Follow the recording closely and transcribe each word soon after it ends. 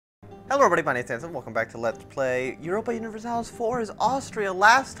Hello everybody, my name is Anson. Welcome back to Let's Play Europa Universalis 4 is Austria.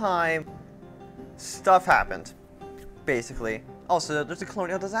 Last time, stuff happened, basically. Also, there's a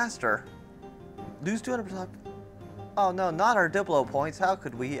colonial disaster. Lose 200%. Oh no, not our Diplo points. How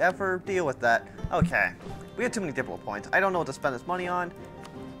could we ever deal with that? Okay, we have too many Diplo points. I don't know what to spend this money on,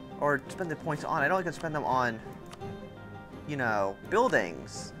 or spend the points on. I know I can spend them on, you know,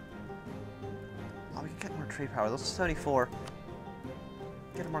 buildings. Oh, we can get more trade power. Those are 74.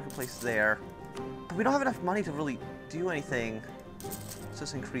 Get a marketplace there. But we don't have enough money to really do anything. Let's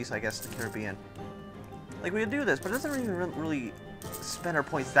just increase, I guess, the Caribbean. Like, we can do this, but it doesn't even really spend our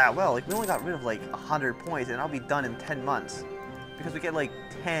points that well. Like, we only got rid of, like, 100 points, and I'll be done in 10 months. Because we get, like,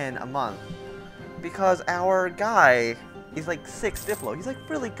 10 a month. Because our guy is, like, 6 Diplo. He's, like,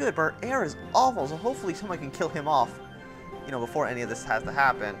 really good, but our air is awful, so hopefully someone can kill him off, you know, before any of this has to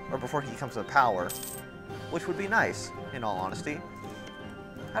happen. Or before he comes to power. Which would be nice, in all honesty.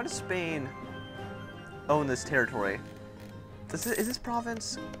 How does Spain own this territory? Is this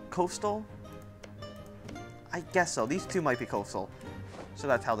province coastal? I guess so. These two might be coastal. So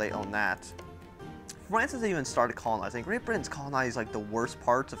that's how they own that. France hasn't even started colonizing. Great Britain's colonized like the worst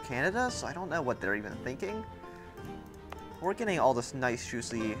parts of Canada, so I don't know what they're even thinking. We're getting all this nice,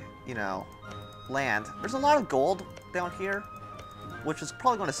 juicy, you know, land. There's a lot of gold down here, which is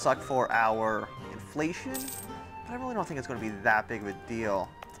probably going to suck for our inflation, but I really don't think it's going to be that big of a deal.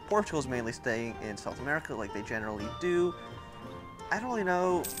 Portugal's mainly staying in South America like they generally do. I don't really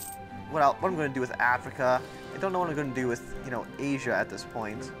know what I'm going to do with Africa. I don't know what I'm going to do with, you know, Asia at this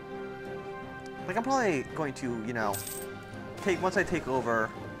point. Like, I'm probably going to, you know, once I take over,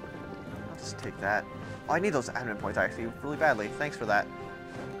 I'll just take that. Oh, I need those admin points actually really badly. Thanks for that.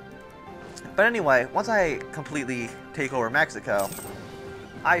 But anyway, once I completely take over Mexico,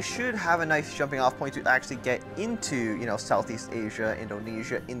 I should have a nice jumping off point to actually get into, you know, Southeast Asia,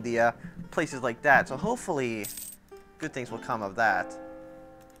 Indonesia, India, places like that. So hopefully, good things will come of that.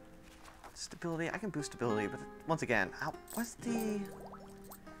 Stability, I can boost stability, but once again, what's the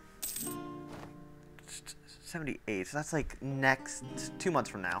 78? So that's like next 2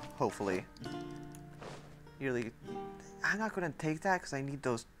 months from now, hopefully. Yearly, I'm not going to take that because I need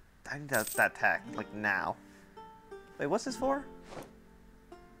those. I need that tech like now. Wait, what's this for?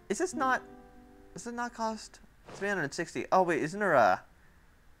 Is this not? Does it not cost 360? Oh wait, isn't there a?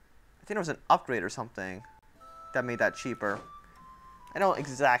 I think there was an upgrade or something that made that cheaper. I don't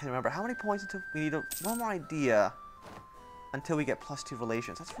exactly remember. How many points until we need one more idea until we get +2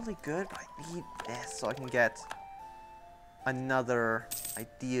 relations? That's really good, but I need this so I can get another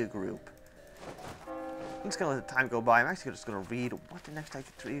idea group. I'm just gonna let the time go by. I'm actually just gonna read what the next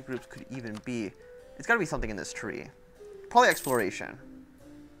idea groups could even be. It's gotta be something in this tree. Probably exploration.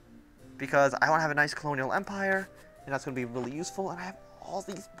 Because I want to have a nice colonial empire, and that's going to be really useful, and I have all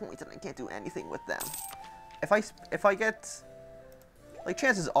these points, and I can't do anything with them. If I get, like,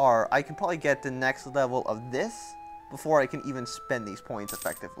 chances are, I can probably get the next level of this before I can even spend these points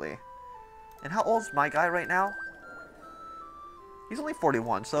effectively. And how old's my guy right now? He's only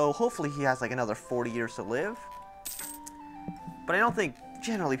 41, so hopefully he has, like, another 40 years to live. But I don't think,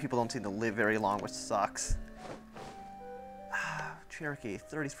 generally, people don't seem to live very long, which sucks. Cherokee,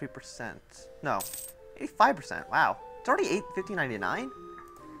 33%. No, 85%. Wow. It's already 1599?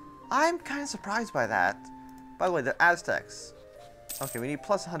 I'm kind of surprised by that. By the way, the Aztecs. Okay, we need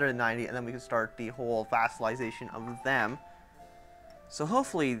plus 190, and then we can start the whole vassalization of them. So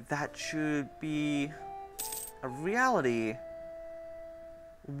hopefully that should be a reality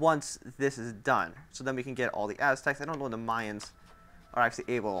once this is done. So then we can get all the Aztecs. I don't know when the Mayans are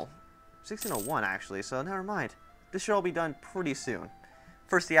actually able. 1601, actually, so never mind. This should all be done pretty soon.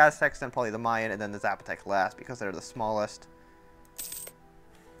 First the Aztecs, then probably the Mayan, and then the Zapotec last, because they're the smallest.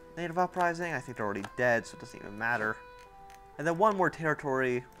 Native Uprising, I think they're already dead, so it doesn't even matter. And then one more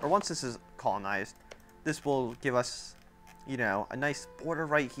territory, or once this is colonized, this will give us, you know, a nice border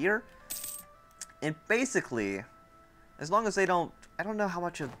right here. And basically, as long as they don't, I don't know how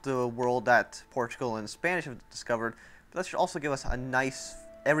much of the world that Portugal and Spanish have discovered, but that should also give us a nice,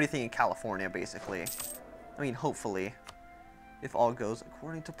 everything in California, basically. I mean, hopefully, if all goes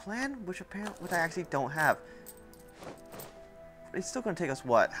according to plan, which I actually don't have. It's still going to take us,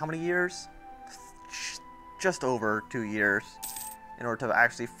 what, how many years? Just over 2 years in order to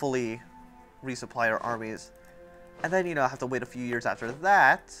actually fully resupply our armies. And then, you know, have to wait a few years after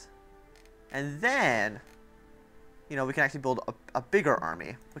that. And then, you know, we can actually build a bigger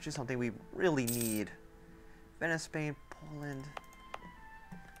army, which is something we really need. Venice, Spain, Poland.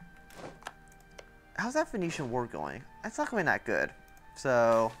 How's that Phoenician war going? It's not going that good.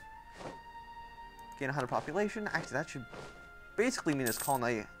 So, gain 100 population. Actually, that should basically mean this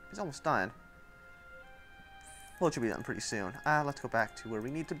He's almost done. Well, it should be done pretty soon. Let's go back to where we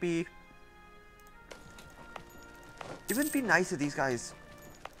need to be. It would be nice if these guys...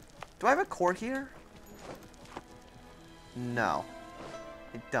 Do I have a core here? No.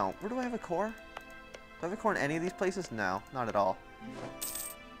 I don't. Where do I have a core? Do I have a core in any of these places? No, not at all.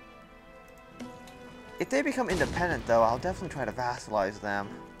 If they become independent, though, I'll definitely try to vassalize them.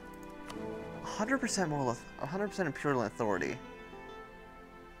 100% moral, 100% imperial authority.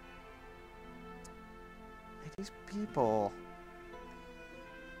 Hey, these people...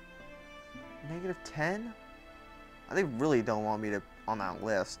 -10? They really don't want me to on that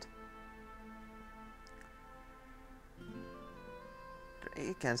list. They're 8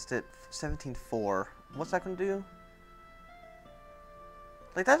 against it, 17-4. What's that going to do?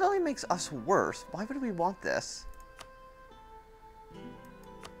 Like, that only makes us worse. Why would we want this?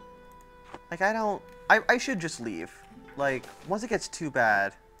 Like, I don't... I should just leave. Like, once it gets too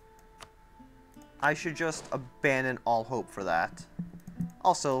bad, I should just abandon all hope for that.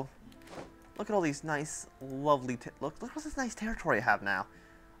 Also, look at all these nice, lovely... Look at this nice territory I have now.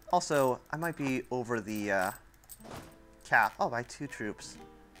 Also, I might be over the cap. Oh, by 2 troops.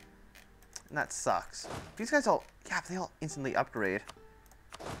 And that sucks. These guys all... Yeah, they all instantly upgrade.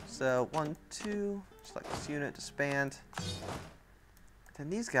 So, 1, 2... Select this unit, disband. Then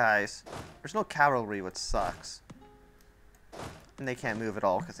these guys... There's no cavalry, which sucks. And they can't move at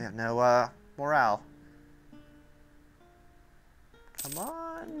all, because they have no, morale. Come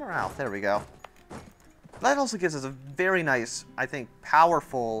on, morale. There we go. That also gives us a very nice, I think,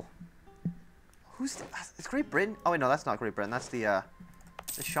 powerful... Who's... It's Great Britain? Oh, wait, no, that's not Great Britain. That's the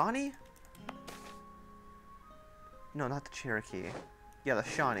Shawnee? No, not the Cherokee. Yeah, the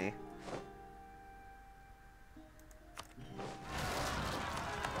Shawnee.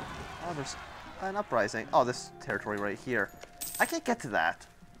 Oh, there's an uprising. Oh, this territory right here. I can't get to that.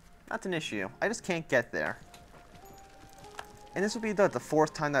 That's an issue. I just can't get there. And this will be the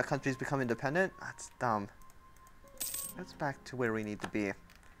 4th time that country's become independent? That's dumb. Let's back to where we need to be.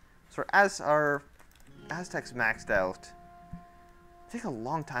 So as our Aztecs maxed out, it'll take a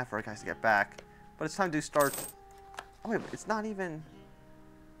long time for our guys to get back. But it's time to start... Oh wait, it's not even...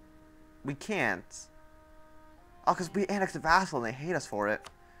 We can't. Oh, because we annexed a vassal and they hate us for it.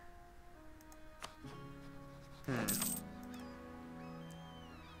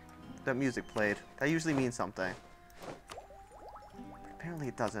 That music played. That usually means something. But apparently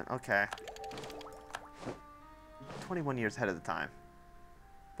it doesn't. Okay. 21 years ahead of the time.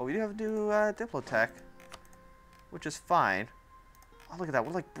 But we do have to do Diplotech, which is fine. Oh, look at that.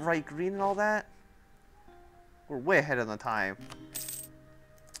 We're like bright green and all that. We're way ahead of the time.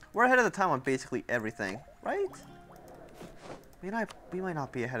 We're ahead of the time on basically everything, right? We might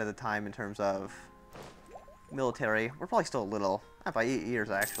not be ahead of the time in terms of military. We're probably still a little. Not by 8 years,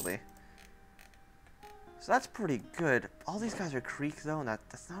 actually. So that's pretty good. All these guys are Creek, though, and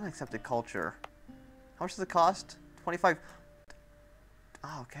that's not an accepted culture. How much does it cost? 25.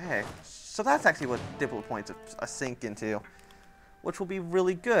 Okay. So that's actually what Diplo points a sink into. Which will be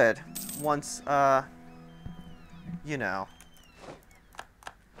really good once, you know.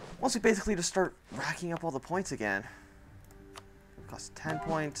 Once we basically just start racking up all the points again. It costs 10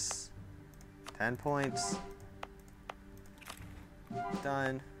 points. 10 points.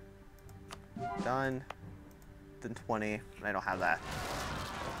 Done. Done. Then 20. And I don't have that.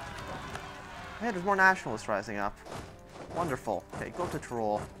 Hey, there's more nationalists rising up. Wonderful. Okay, go to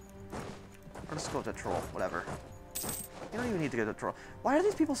Tyrol. Or just go to Tyrol. Whatever. You don't even need to go to Tyrol. Why are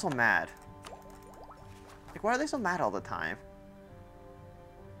these people so mad? Like, why are they so mad all the time?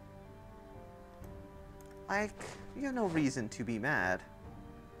 Like, you have no reason to be mad.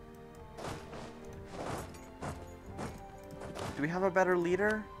 Do we have a better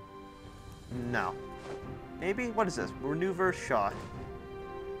leader? No. Maybe? What is this? Maneuver shot.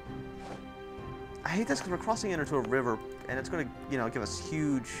 I hate this because we're crossing into a river, and it's going to, you know, give us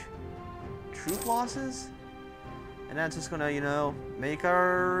huge troop losses. And that's just going to, you know, make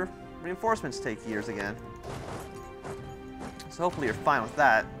our reinforcements take years again. So hopefully you're fine with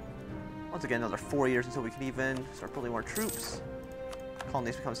that. Once again, another 4 years until we can even start building more troops.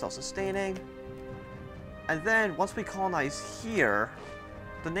 Colonies become self-sustaining. And then, once we colonize here,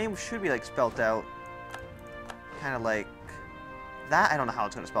 the name should be, like, spelled out kind of like that. I don't know how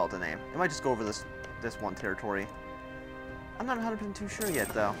it's going to spell out the name. It might just go over this one territory. I'm not 100% too sure yet,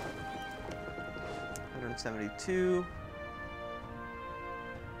 though. 172.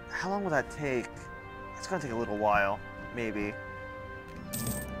 How long will that take? It's going to take a little while, maybe.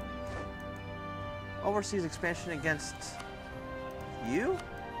 Overseas expansion against you?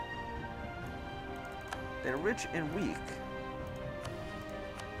 They're rich and weak.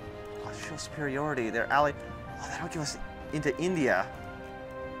 show superiority. Their ally... Oh, that'll give us into India.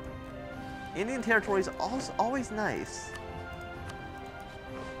 Indian territory is also always nice.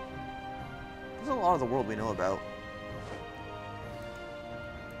 There's a lot of the world we know about.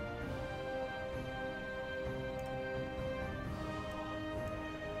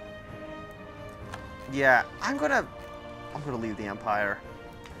 Yeah, I'm gonna leave the Empire.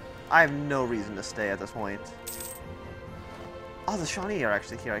 I have no reason to stay at this point. Oh, the Shawnee are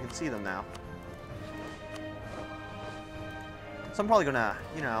actually here. I can see them now. So I'm probably gonna,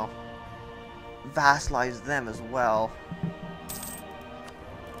 you know, vassalize them as well.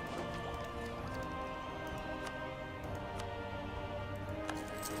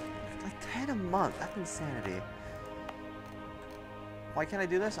 Like 10 a month. That's insanity. Why can't I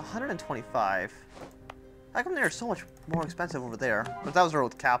do this? 125. How come they're so much more expensive over there? But that was their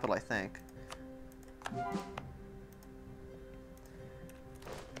old capital, I think.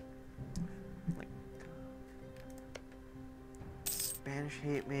 Like, Spanish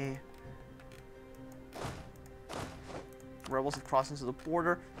hate me. Rebels have crossed into the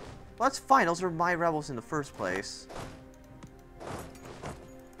border. Well, that's fine. Those are my rebels in the first place.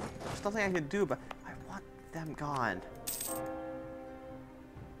 There's nothing I can do, but I want them gone.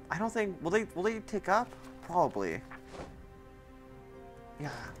 I don't think... Will they take up? Probably. Yeah.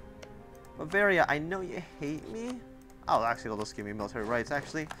 Bavaria, I know you hate me. Oh, actually, they'll just give me military rights,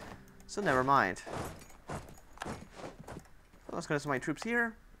 actually. So never mind. I'm just going to send my troops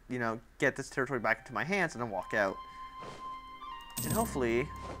here. You know, get this territory back into my hands and then walk out. And hopefully...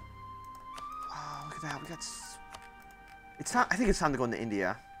 Oh, look at that. We got... It's not... I think it's time to go into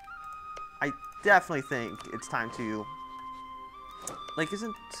India. I definitely think it's time to... Like,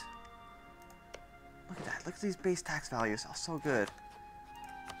 isn't... Look at that. Look at these base tax values. Oh, so good.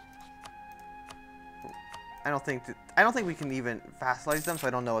 I don't think we can even vassalize them, so I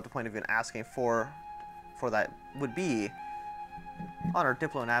don't know what the point of even asking for that would be. On our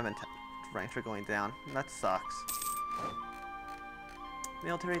Diplo and Admin ranks are going down. That sucks.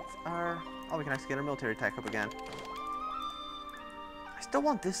 Military are... Oh, we can actually get our military tech up again. I still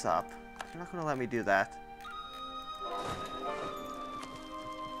want this up. You're not going to let me do that.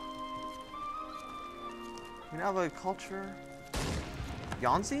 We now have a culture...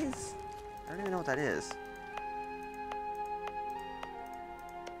 Yonzis? I don't even know what that is.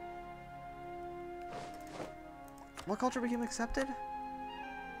 What culture became accepted?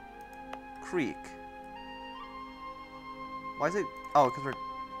 Creek. Why is it... Oh, because we're...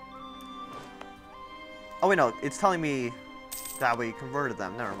 Oh, wait, no. It's telling me that we converted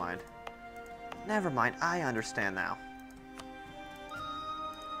them. Never mind. Never mind. I understand now.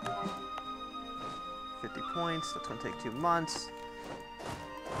 50 points. That's going to take 2 months.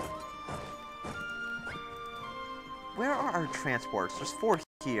 Where are our transports? There's 4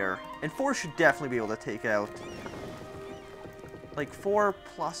 here. And 4 should definitely be able to take out... Like 4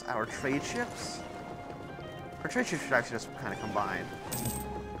 plus our trade ships? Our trade ships should actually just kind of combine.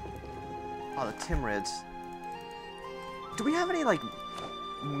 Oh, the Timurids. Do we have any, like,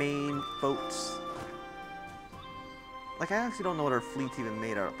 main boats? Like, I actually don't know what our fleet's even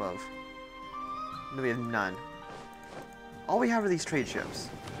made up of. No, we have none. All we have are these trade ships.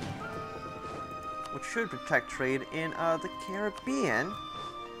 Which should protect trade in the Caribbean.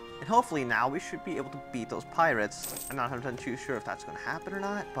 And hopefully now we should be able to beat those pirates. I'm not 100% too sure if that's going to happen or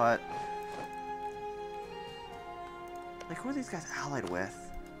not, but... Like, who are these guys allied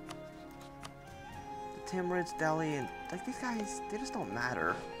with? The Timurids, Delhi, and... Like, these guys, they just don't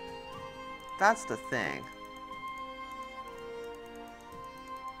matter. That's the thing.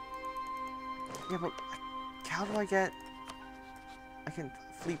 Yeah, but how do I get... I can...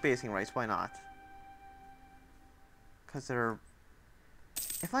 Fleet basing rights, why not? Because they're...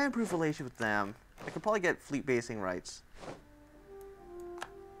 If I improve relations with them, I could probably get fleet basing rights.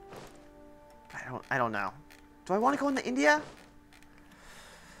 I don't know. Do I want to go into India?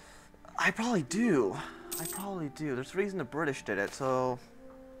 I probably do. I probably do. There's a reason the British did it, so...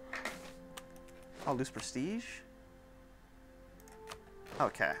 I'll lose prestige?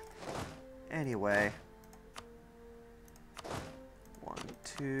 Okay. Anyway. 1,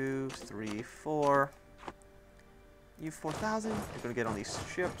 2, 3, 4... You 4,000. You're gonna get on these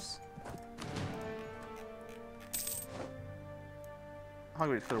ships.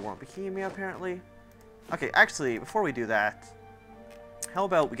 Hungary declared war on Bohemia, apparently. Okay, actually, before we do that, how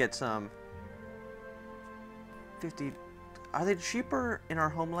about we get some 50... Are they cheaper in our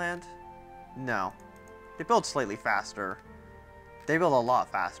homeland? No. They build slightly faster. They build a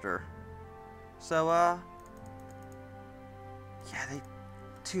lot faster. So, yeah,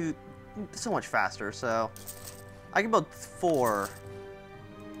 so much faster, so... I can build 4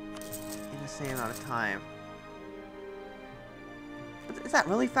 same amount of time. But is that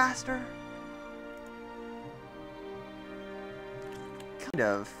really faster? Kind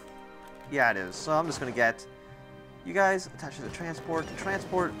of. Yeah, it is. So I'm just gonna get you guys attached to the transport. The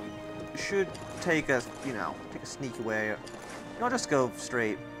transport should take a, you know, take a sneaky way. I'll just go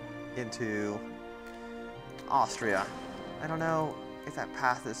straight into Austria. I don't know if that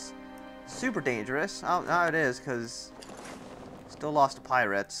path is super dangerous. Oh, no, it is, because still lost to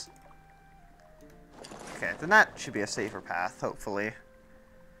pirates. Okay, then that should be a safer path, hopefully.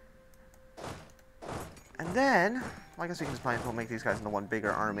 And then, well, I guess we can just might as well make these guys into one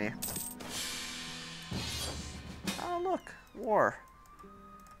bigger army. Oh, look, war.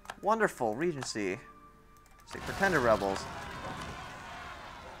 Wonderful, Regency. Say, Pretender Rebels.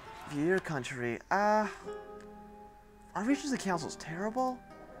 View your country. Our Regency Council's terrible?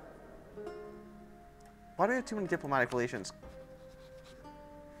 Why do we have too many diplomatic relations?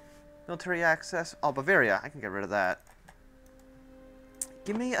 Military access. Oh, Bavaria. I can get rid of that.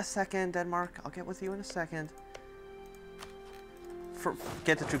 Give me a second, Denmark. I'll get with you in a second.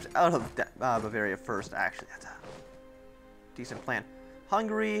 Get the troops out of Bavaria first, actually. That's a decent plan.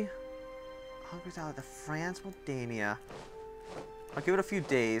 Hungary. Hungary's out of the France, Moldavia. I'll give it a few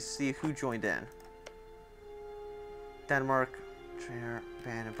days, see who joined in. Denmark, Trier,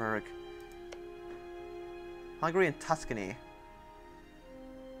 Brandenburg. Hungary and Tuscany.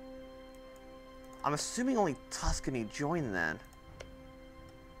 I'm assuming only Tuscany joined then.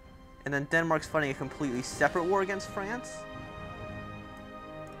 And then Denmark's fighting a completely separate war against France?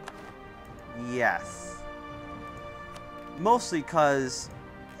 Yes. Mostly because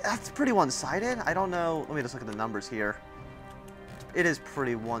that's pretty one-sided. I don't know. Let me just look at the numbers here. It is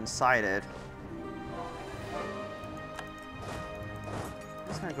pretty one-sided. I'm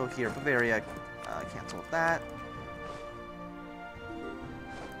just gonna go here. Bavaria, cancel that.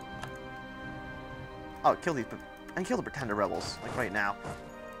 Oh, kill these, and kill the Pretender Rebels, like right now.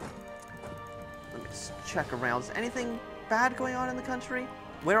 Let me just check around. Is anything bad going on in the country?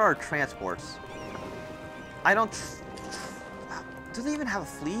 Where are transports? I don't... Do they even have a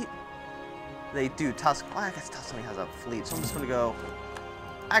fleet? They do. Well, I guess Tuscany has a fleet, so I'm just going to go...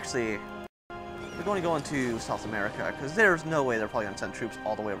 Actually, we're going to go into South America, because there's no way they're probably going to send troops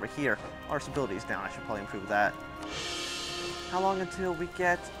all the way over here. Our stability's down. I should probably improve that. How long until we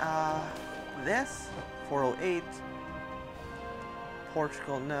get this? 408.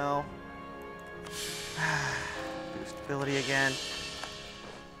 Portugal, no. Boost stability again.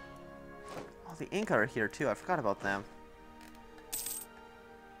 Oh, the Inca are here too. I forgot about them.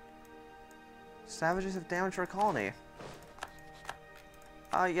 Savages have damaged our colony.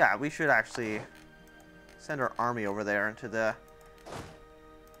 Yeah, we should actually send our army over there into the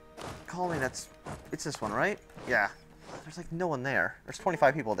colony that's... It's this one, right? Yeah. There's like no one there. There's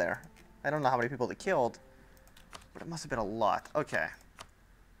 25 people there. I don't know how many people they killed, but it must have been a lot. Okay.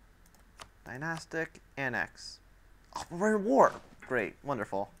 Dynastic, annex. Oh, we're in war. Great,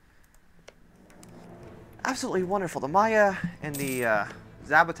 wonderful. Absolutely wonderful. The Maya and the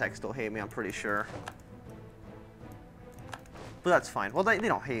Zapotek still hate me, I'm pretty sure. But that's fine. Well, they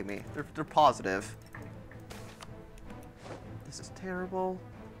don't hate me. They're positive. This is terrible.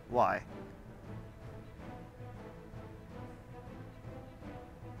 Why?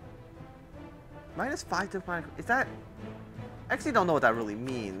 -5 diplomatic. Is that... I actually don't know what that really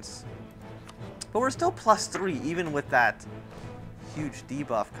means. But we're still +3, even with that huge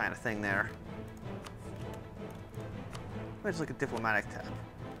debuff kind of thing there. Let's look at diplomatic tab.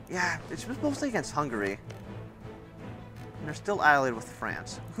 Yeah, it's mostly against Hungary. And they're still allied with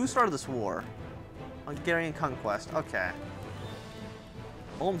France. Who started this war? Hungarian conquest. Okay.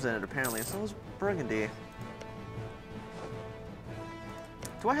 Ulm's in it, apparently, and so is Burgundy.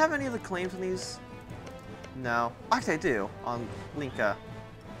 Do I have any of the claims on these? No. Actually, I do, on Linka.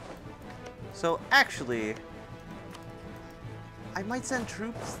 So, actually, I might send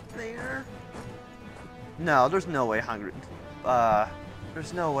troops there? No, there's no way Hungary...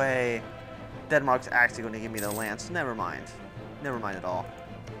 there's no way Denmark's actually going to give me the land, so never mind. Never mind at all.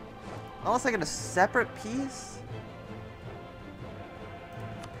 Unless I get a separate piece?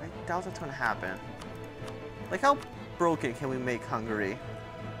 I doubt that's going to happen. Like, how broken can we make Hungary?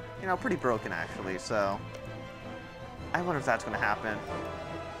 You know, pretty broken, actually, so... I wonder if that's going to happen.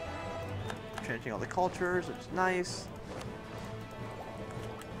 Changing all the cultures, which is nice.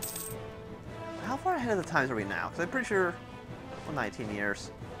 How far ahead of the times are we now? Because I'm pretty sure... Well, 19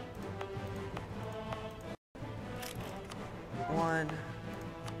 years. 1,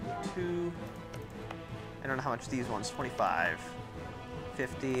 2... I don't know how much these ones... 25.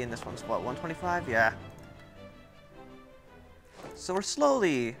 50, and this one's what, 125? Yeah. So we're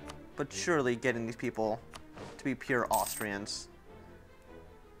slowly but surely getting these people to be pure Austrians.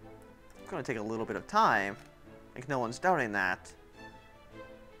 It's going to take a little bit of time. Like, no one's doubting that.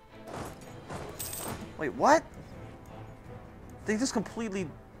 Wait, what? They just completely...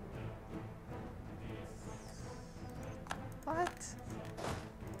 What?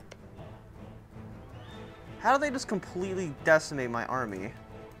 How do they just completely decimate my army?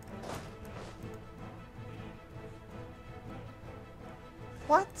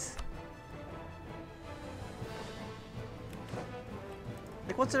 What?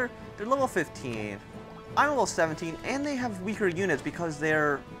 Like, what's their... They're level 15. I'm level 17, and they have weaker units because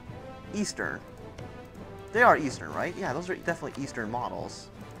they're Eastern. They are Eastern, right? Yeah, those are definitely Eastern models.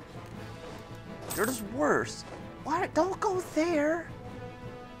 They're just worse. Why? Don't go there!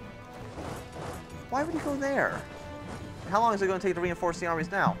 Why would you go there? How long is it going to take to reinforce the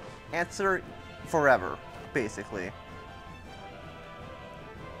armies now? Answer, forever, basically.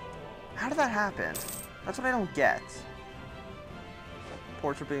 How did that happen? That's what I don't get.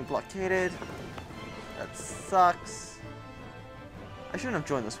 Ports are being blockaded. That sucks. I shouldn't have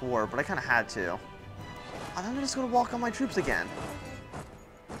joined this war, but I kind of had to. And then I'm just going to walk on my troops again.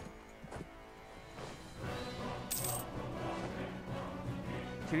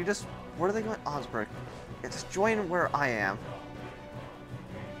 Can you just... Where are they going? Augsburg. Yeah, just join where I am.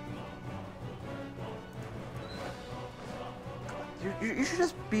 You should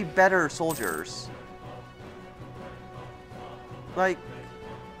just be better soldiers. Like...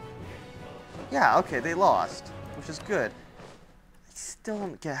 Yeah, okay, they lost. Which is good. I still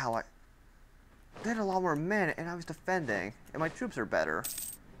don't get how I... They had a lot more men, and I was defending. And my troops are better.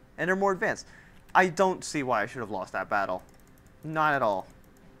 And they're more advanced. I don't see why I should have lost that battle. Not at all.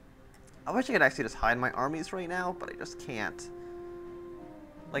 I wish I could actually just hide my armies right now, but I just can't.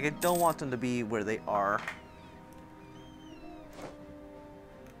 Like, I don't want them to be where they are.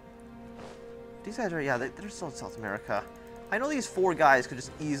 These guys are, yeah, they're still in South America. I know these 4 guys could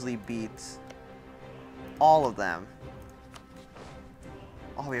just easily beat all of them.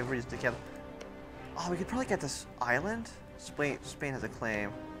 Oh, we have reason to get... Oh, we could probably get this island. Spain has a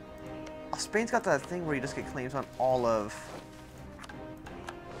claim. Oh, Spain's got that thing where you just get claims on all of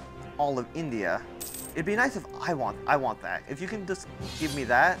India. It'd be nice if I want that. If you can just give me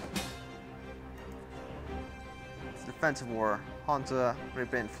that. It's a defensive war. Hansa,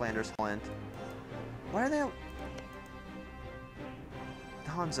 Great Britain, Flanders, Holland. Why are they...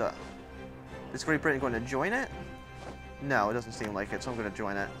 Hansa. Is Great Britain going to join it? No, it doesn't seem like it, so I'm going to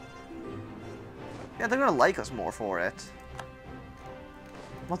join it. Yeah, they're going to like us more for it.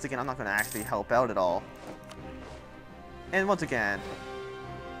 Once again, I'm not going to actually help out at all. And once again,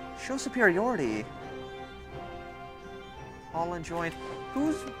 show superiority. Holland joined.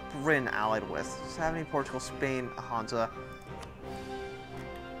 Who's Britain allied with? Saturday, Portugal, Spain, Hansa.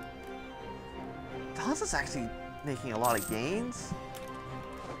 Hansa's actually making a lot of gains.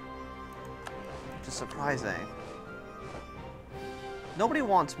 Which is surprising. Nobody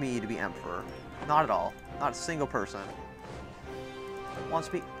wants me to be emperor. Not at all. Not a single person.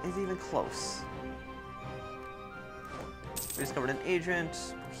 Wants me is even close. We discovered an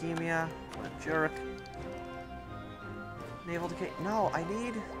agent. Bohemia. What a jerk. Naval decay. No, I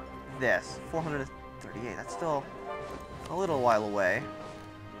need this. 438. That's still a little while away.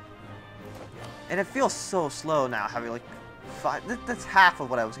 And it feels so slow now, having like 5. That's half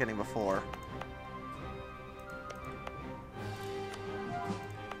of what I was getting before.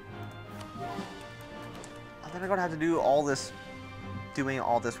 And then I'm gonna have to do all this, doing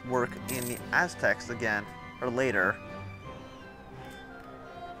all this work in the Aztecs again, or later.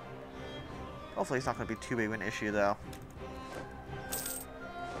 Hopefully it's not gonna be too big of an issue though.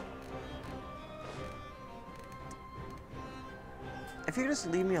 If you just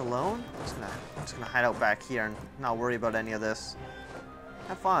leave me alone, I'm just gonna hide out back here and not worry about any of this.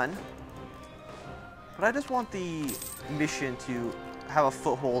 Have fun. But I just want the mission to have a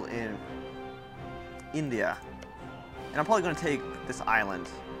foothold in India. And I'm probably gonna take this island.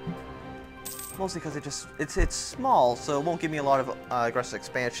 Mostly because it's small, so it won't give me a lot of aggressive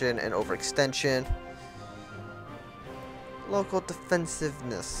expansion and overextension. Local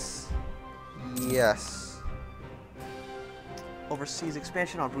defensiveness. Yes. Overseas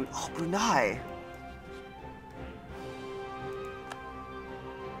expansion on Brunei.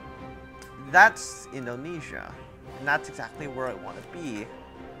 That's Indonesia. And that's exactly where I want to be.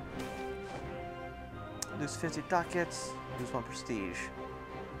 Lose 50 ducats, lose 1 prestige.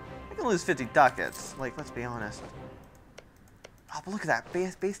 I can lose 50 ducats, like, let's be honest. Oh, but look at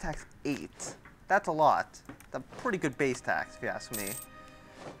that, base tax 8. That's a lot. That's a pretty good base tax, if you ask me.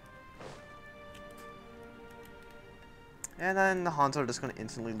 And then the Huns are just going to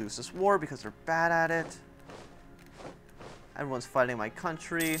instantly lose this war because they're bad at it. Everyone's fighting my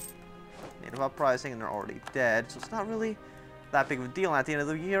country. Native uprising, and they're already dead. So it's not really that big of a deal. And at the end of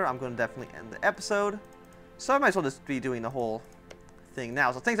the year, I'm going to definitely end the episode. So I might as well just be doing the whole thing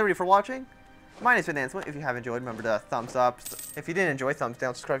now. So thanks everybody for watching. My name's been Ansel. If you have enjoyed, remember to thumbs up. If you didn't enjoy, thumbs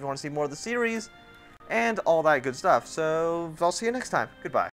down. Subscribe if you want to see more of the series. And all that good stuff. So I'll see you next time. Goodbye.